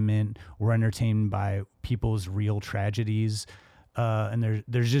entertainment. We're entertained by people's real tragedies. And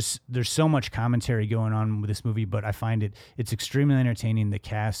there's so much commentary going on with this movie, but I find it's extremely entertaining. The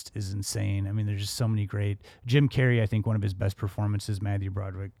cast is insane. I mean, there's just so many great. Jim Carrey, I think one of his best performances. Matthew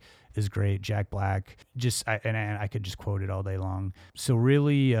Broderick is great. Jack Black, and I could just quote it all day long. So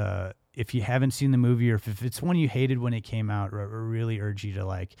really, if you haven't seen the movie, or if it's one you hated when it came out, I really urge you to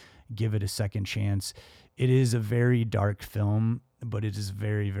like give it a second chance. It is a very dark film, but it is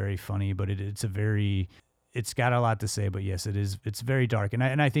very, very funny. But it's got a lot to say, but yes, it is. It's very dark,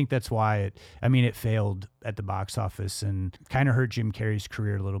 and I think that's why it failed at the box office and kind of hurt Jim Carrey's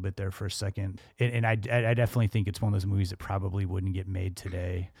career a little bit there for a second. And I definitely think it's one of those movies that probably wouldn't get made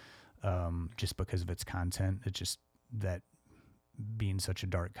today, just because of its content. It's just that being such a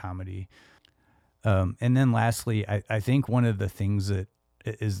dark comedy. And then lastly, I think one of the things that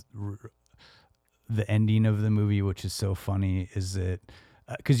is the ending of the movie, which is so funny, is that.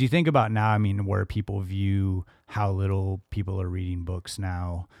 Because you think about now, I mean, where people view how little people are reading books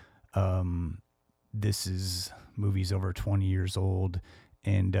now. This is movies over 20 years old,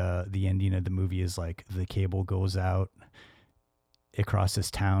 And the ending of the movie is like the cable goes out across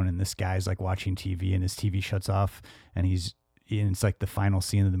this town, and this guy's like watching TV, and his TV shuts off, and it's like the final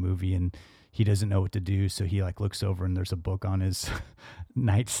scene of the movie, and he doesn't know what to do, so he like looks over, and there's a book on his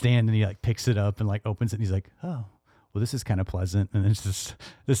nightstand, and he like picks it up and like opens it, and he's like, oh, well, this is kind of pleasant. And it's just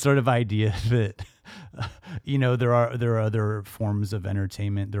this sort of idea that, there are other forms of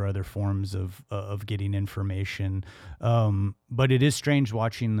entertainment. There are other forms of getting information. But it is strange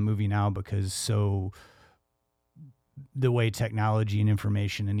watching the movie now, because the way technology and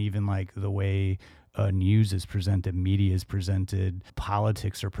information, and even like the way news is presented, media is presented,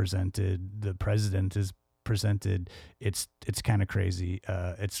 politics are presented, the president is presented, it's kind of crazy.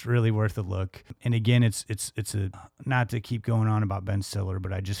 It's really worth a look. And again, it's a, not to keep going on about Ben Stiller,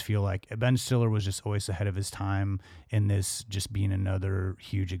 but I just feel like Ben Stiller was just always ahead of his time, in this just being another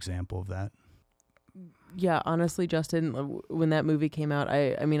huge example of that. Yeah, honestly, Justin, when that movie came out,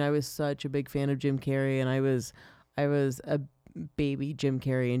 I mean, I was such a big fan of Jim Carrey, and I was a baby Jim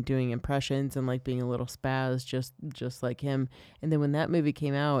Carrey and doing impressions and like being a little spaz, just like him. And then when that movie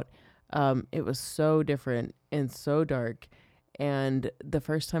came out, it was so different and so dark. And the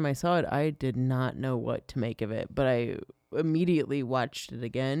first time I saw it, I did not know what to make of it, but I immediately watched it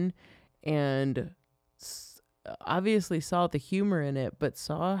again and obviously saw the humor in it, but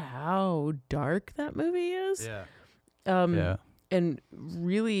saw how dark that movie is. Yeah. And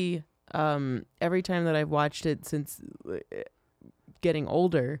really, every time that I've watched it since getting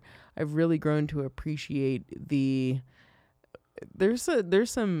older, I've really grown to appreciate there's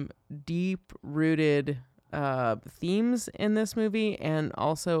some deep rooted themes in this movie, and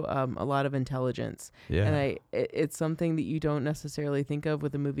also a lot of intelligence. Yeah. And it's something that you don't necessarily think of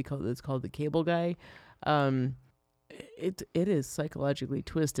with a movie that's called The Cable Guy. It is psychologically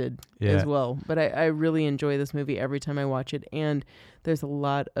twisted as well, but I really enjoy this movie every time I watch it. And there's a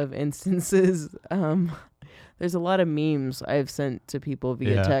lot of instances, there's a lot of memes I've sent to people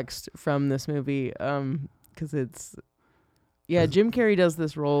via text from this movie, because Jim Carrey does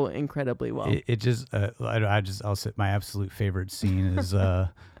this role incredibly well. I'll say my absolute favorite scene is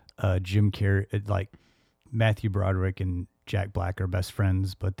Jim Carrey, like Matthew Broderick and Jack Black are best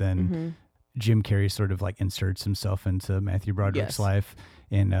friends, but then Jim Carrey sort of like inserts himself into Matthew Broderick's life,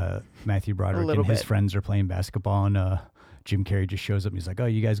 and Matthew Broderick and his friends are playing basketball, and Jim Carrey just shows up and he's like, oh,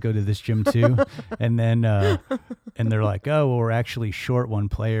 you guys go to this gym too? And then and they're like, oh, well, we're actually short one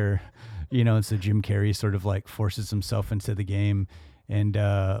player. And so Jim Carrey sort of like forces himself into the game. And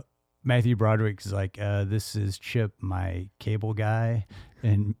Matthew Broderick's like, this is Chip, my cable guy.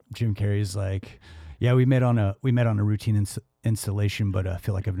 And Jim Carrey's like, yeah, we met on a routine installation, but I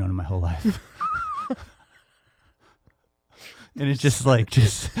feel like I've known him my whole life. And it's just like,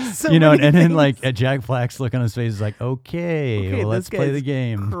 so and then like Jack Black's look on his face is like, okay, well, let's play the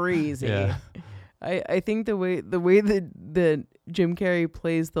game. Crazy. Yeah. I think the way that Jim Carrey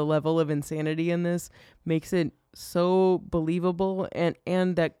plays the level of insanity in this makes it so believable,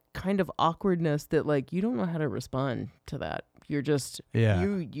 and that kind of awkwardness that like you don't know how to respond to that. You're just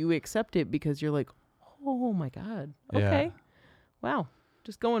you accept it because you're like, oh my God, okay, wow,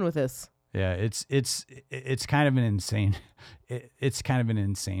 just going with this. Yeah, it's kind of an insane, it's kind of an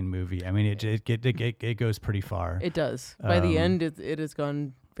insane movie. I mean, it goes pretty far. It does. By the end, it has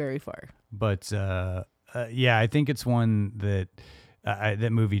gone very far. But I think it's one that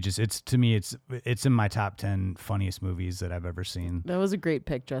that movie just to me it's in my top 10 funniest movies that I've ever seen. That was a great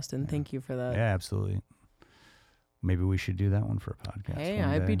pick, Justin. Thank you for that. Yeah, absolutely. Maybe we should do that one for a podcast. Hey,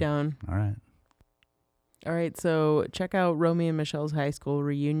 I'd be down. All right, so check out Romy and Michelle's high school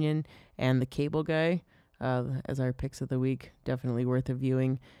reunion and The Cable Guy as our picks of the week. Definitely worth a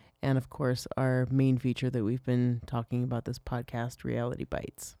viewing. And, of course, our main feature that we've been talking about this podcast, Reality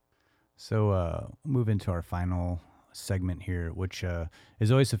Bites. So move into our final segment here, which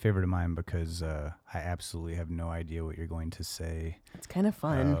is always a favorite of mine because I absolutely have no idea what you're going to say. It's kind of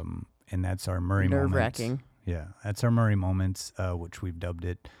fun. And that's our Murray moments. Nerve-wracking. Yeah, that's our Murray moments, which we've dubbed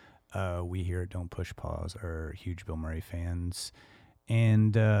it. We here at Don't Push Pause are huge Bill Murray fans.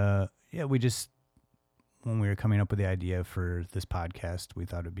 And we just, when we were coming up with the idea for this podcast, we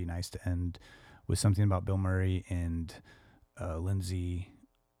thought it'd be nice to end with something about Bill Murray. And Lindsay,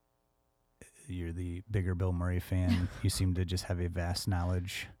 you're the bigger Bill Murray fan. You seem to just have a vast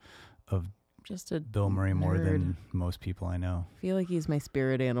knowledge of just a Bill Murray nerd. More than most people I know. I feel like he's my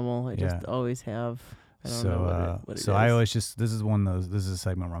spirit animal. I just always have. I don't know what it is. I always this is one of those, this is a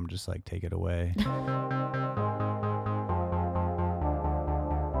segment where I'm just like, take it away.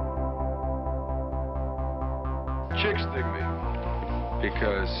 Chicks dig me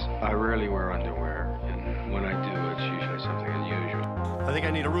because I rarely wear underwear, and when I do, it's usually something unusual. I think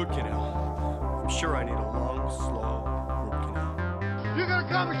I need a root canal. I'm sure I need a long, slow root canal. You gonna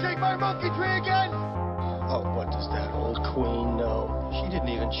come and shake my monkey tree again? Oh, what does that old queen know? She didn't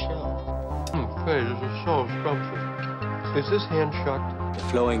even show. Hey, this is so scrumptious. Is this hand shucked? The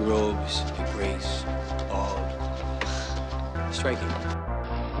flowing robes, the grace, bald, striking.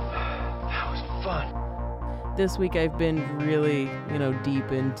 That was fun. This week I've been really,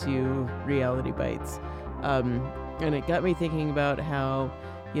 deep into Reality Bites. And it got me thinking about how,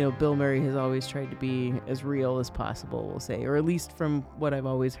 Bill Murray has always tried to be as real as possible, we'll say, or at least from what I've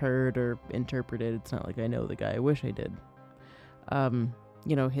always heard or interpreted. It's not like I know the guy. I wish I did.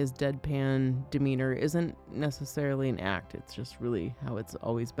 His deadpan demeanor isn't necessarily an act. It's just really how it's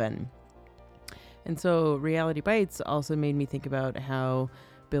always been. And so Reality Bites also made me think about how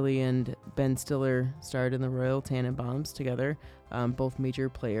Billy and Ben Stiller starred in the Royal Tenenbaums together, both major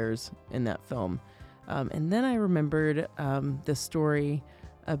players in that film. And then I remembered the story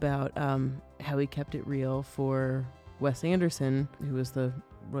about how he kept it real for Wes Anderson, who was the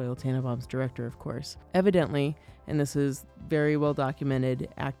Royal Tenenbaums director, of course. Evidently, and this is very well documented,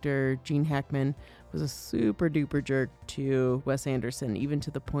 actor Gene Hackman was a super duper jerk to Wes Anderson, even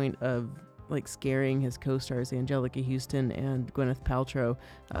to the point of scaring his co-stars Angelica Houston and Gwyneth Paltrow.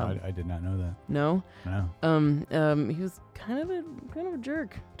 I did not know that. No? No. He was kind of a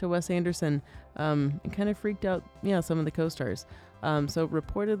jerk to Wes Anderson, and kind of freaked out, some of the co-stars. So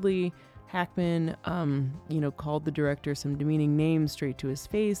reportedly, Hackman, called the director some demeaning names straight to his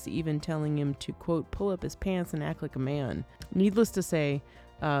face, even telling him to, quote, pull up his pants and act like a man. Needless to say,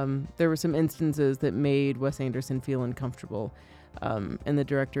 there were some instances that made Wes Anderson feel uncomfortable. And the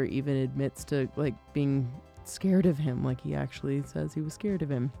director even admits to being scared of him. He actually says he was scared of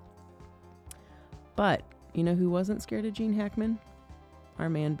him. But you know who wasn't scared of Gene Hackman? Our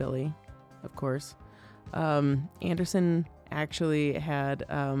man Billy, of course. Anderson actually had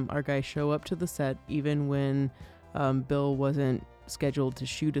our guy show up to the set even when Bill wasn't scheduled to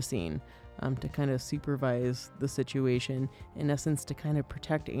shoot a scene, to kind of supervise the situation, in essence to kind of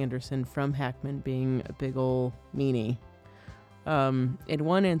protect Anderson from Hackman being a big ol' meanie. In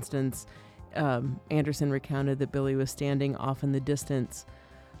one instance, Anderson recounted that Billy was standing off in the distance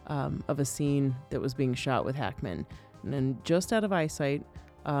of a scene that was being shot with Hackman. And then just out of eyesight,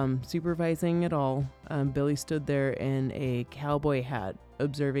 supervising it all, Billy stood there in a cowboy hat,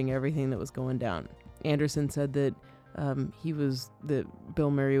 observing everything that was going down. Anderson said that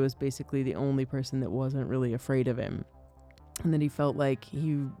Bill Murray was basically the only person that wasn't really afraid of him. And that he felt like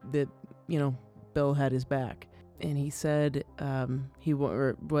Bill had his back. And he said,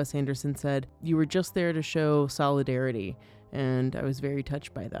 Wes Anderson said, "You were just there to show solidarity." And I was very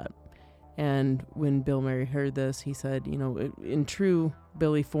touched by that. And when Bill Murray heard this, he said, in true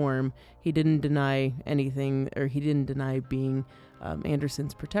Billy form, he didn't deny anything, or he didn't deny being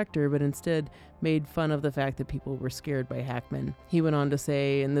Anderson's protector, but instead made fun of the fact that people were scared by Hackman. He went on to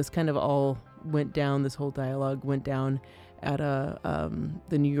say, and this kind of all went down, this whole dialogue went down at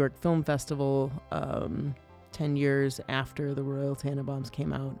the New York Film Festival, 10 years after the Royal Tenenbaums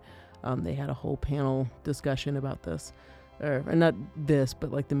came out. They had a whole panel discussion about this, or not this,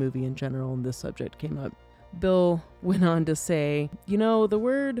 but the movie in general, and this subject came up. Bill went on to say, the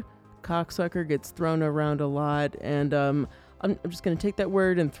word cocksucker gets thrown around a lot, and I'm just going to take that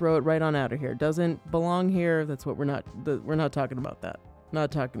word and throw it right on out of here. Doesn't belong here. That's what we're not talking about that.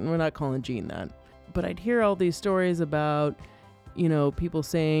 We're not calling Gene that. But I'd hear all these stories about, people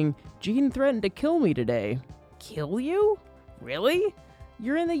saying, Gene threatened to kill me today. Kill you? Really?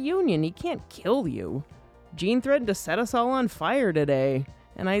 You're in the Union. He can't kill you. Gene threatened to set us all on fire today.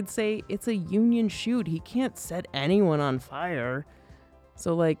 And I'd say, it's a Union shoot. He can't set anyone on fire.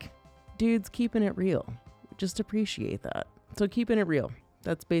 So, dude's keeping it real. Just appreciate that. So keeping it real.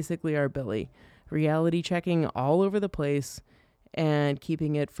 That's basically our Billy. Reality checking all over the place and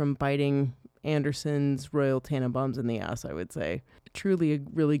keeping it from biting Anderson's Royal Tenenbaums in the ass, I would say. Truly a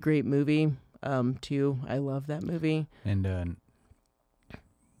really great movie. Too. I love that movie. And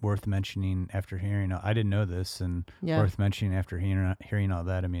worth mentioning after hearing, I didn't know this, and worth mentioning after hearing all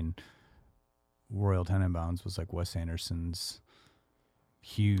that, I mean, Royal Tenenbaums was Wes Anderson's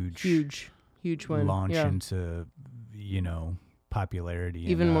huge one. Launch into,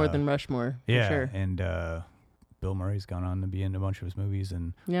 popularity. Even more than Rushmore, for sure. And Bill Murray's gone on to be in a bunch of his movies,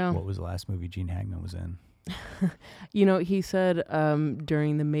 and what was the last movie Gene Hackman was in? He said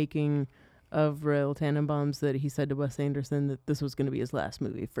during the making of Royal Tenenbaums that he said to Wes Anderson that this was going to be his last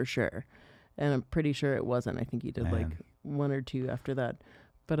movie for sure. And I'm pretty sure it wasn't. I think he did one or two after that.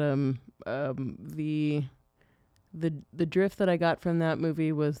 But the drift that I got from that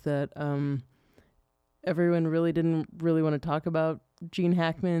movie was that everyone really didn't really want to talk about Gene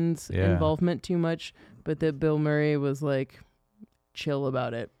Hackman's involvement too much, but that Bill Murray was like chill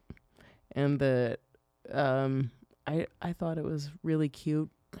about it, and that I thought it was really cute.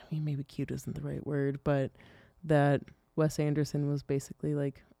 I mean, maybe cute isn't the right word, but that Wes Anderson was basically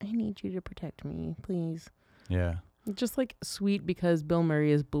like, I need you to protect me, please. Yeah. Just like sweet, because Bill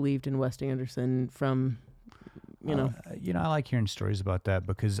Murray is believed in Wes Anderson from, you know. I like hearing stories about that,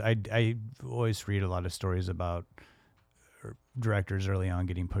 because I always read a lot of stories about directors early on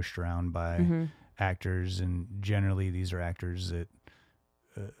getting pushed around by actors, and generally these are actors that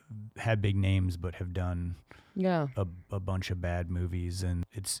have big names but have done a bunch of bad movies, and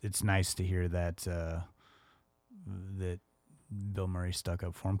it's nice to hear that that Bill Murray stuck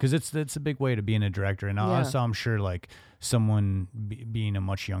up for him, because it's a big way to being a director. And also I'm sure like someone being a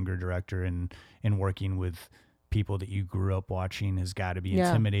much younger director and working with people that you grew up watching has got to be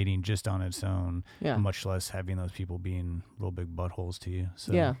intimidating just on its own, much less having those people being real big buttholes to you.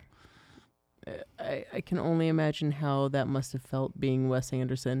 So I can only imagine how that must have felt being Wes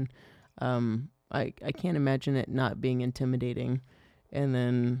Anderson. I can't imagine it not being intimidating, and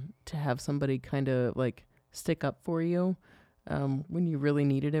then to have somebody kind of like stick up for you when you really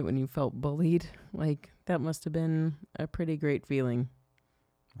needed it, when you felt bullied, like that must have been a pretty great feeling.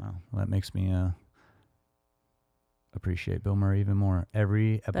 Wow, well, that makes me appreciate Bill Murray even more.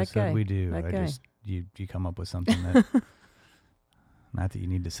 Every episode we do, you come up with something that not that you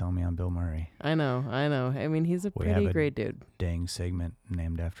need to sell me on Bill Murray. I know. I mean, he's a pretty great dude. Dang segment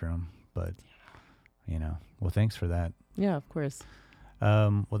named after him, but well, thanks for that. Yeah, of course.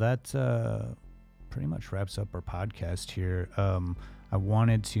 Well, that pretty much wraps up our podcast here. I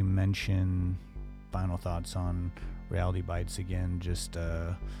wanted to mention final thoughts on Reality Bites again. Just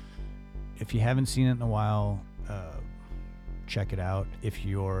if you haven't seen it in a while, check it out. If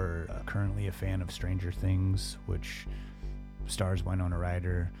you're currently a fan of Stranger Things, which stars Winona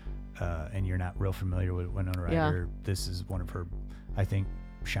Ryder, and you're not real familiar with Winona Ryder, this is one of her, I think,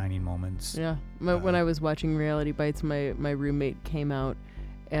 shining moments. Yeah. When I was watching Reality Bites, my roommate came out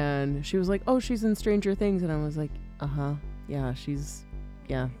and she was like, oh, she's in Stranger Things. And I was like, yeah, she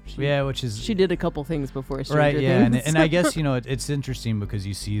did a couple things before Stranger Things. And I guess, it's interesting because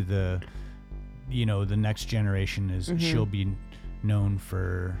you see the next generation is she'll be known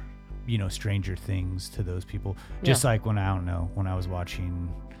for, Stranger Things to those people. Just like when I was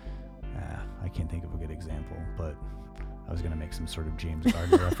watching, I can't think of a good example, but I was going to make some sort of James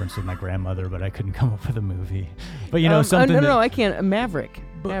Gardner reference with my grandmother, but I couldn't come up with a movie. But something. No, I can't. Maverick.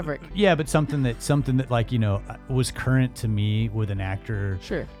 Yeah, but something that like was current to me with an actor.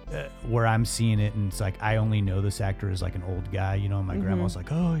 Sure. Where I'm seeing it, and it's like I only know this actor as like an old guy. My grandma's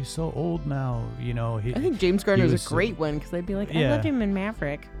like, oh, he's so old now. I think James Gardner is a great one, because I'd be like, I loved him in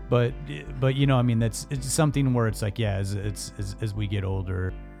Maverick. But it's something where it's like, as we get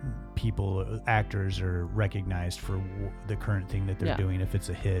older, actors are recognized for the current thing that they're doing if it's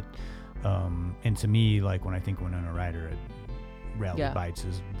a hit. And to me, like when I think Winona Ryder, Reality Bites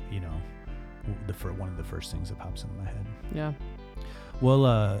is one of the first things that pops into my head. Yeah. Well,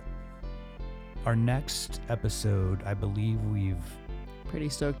 our next episode, I believe we've pretty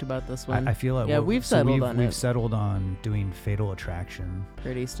stoked about this one. I feel like we've settled on it. We've settled on doing Fatal Attraction.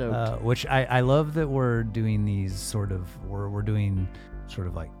 Pretty stoked. Which I love that we're doing these sort of we're doing sort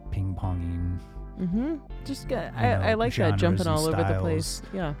of like ping ponging. Just I like that, jumping all over the place.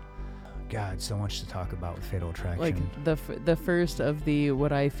 Yeah. God, so much to talk about with Fatal Attraction. Like the first of the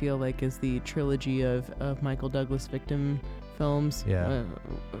what I feel like is the trilogy of Michael Douglas victim films. Yeah.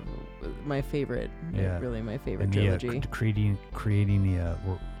 My favorite. Yeah. Really my favorite and trilogy. Creating the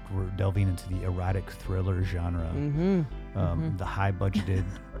we're delving into the erotic thriller genre. The high budgeted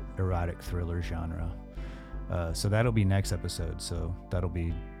erotic thriller genre. So that'll be next episode. So that'll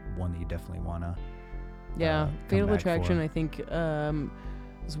be one that you definitely want to. Fatal Attraction, I think,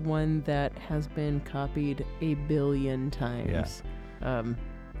 is one that has been copied a billion times.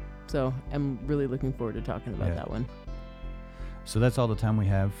 So I'm really looking forward to talking about that one. So that's all the time we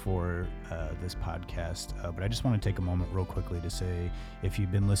have for this podcast. But I just want to take a moment real quickly to say, if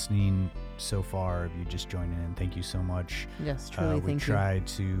you've been listening so far, if you just joined in, thank you so much. Yes, truly, thank you. We try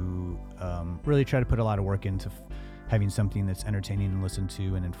to really try to put a lot of work into having something that's entertaining and listened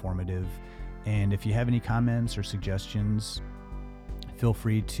to and informative. And if you have any comments or suggestions, feel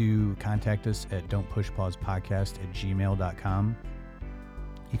free to contact us at don'tpushpausepodcast@gmail.com.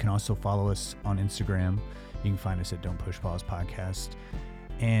 You can also follow us on Instagram. You can find us at Don't Push Pause Podcast.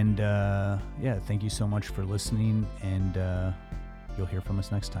 And thank you so much for listening, and you'll hear from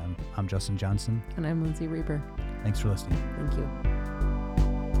us next time. I'm Justin Johnson. And I'm Lindsay Reaper. Thanks for listening. Thank you.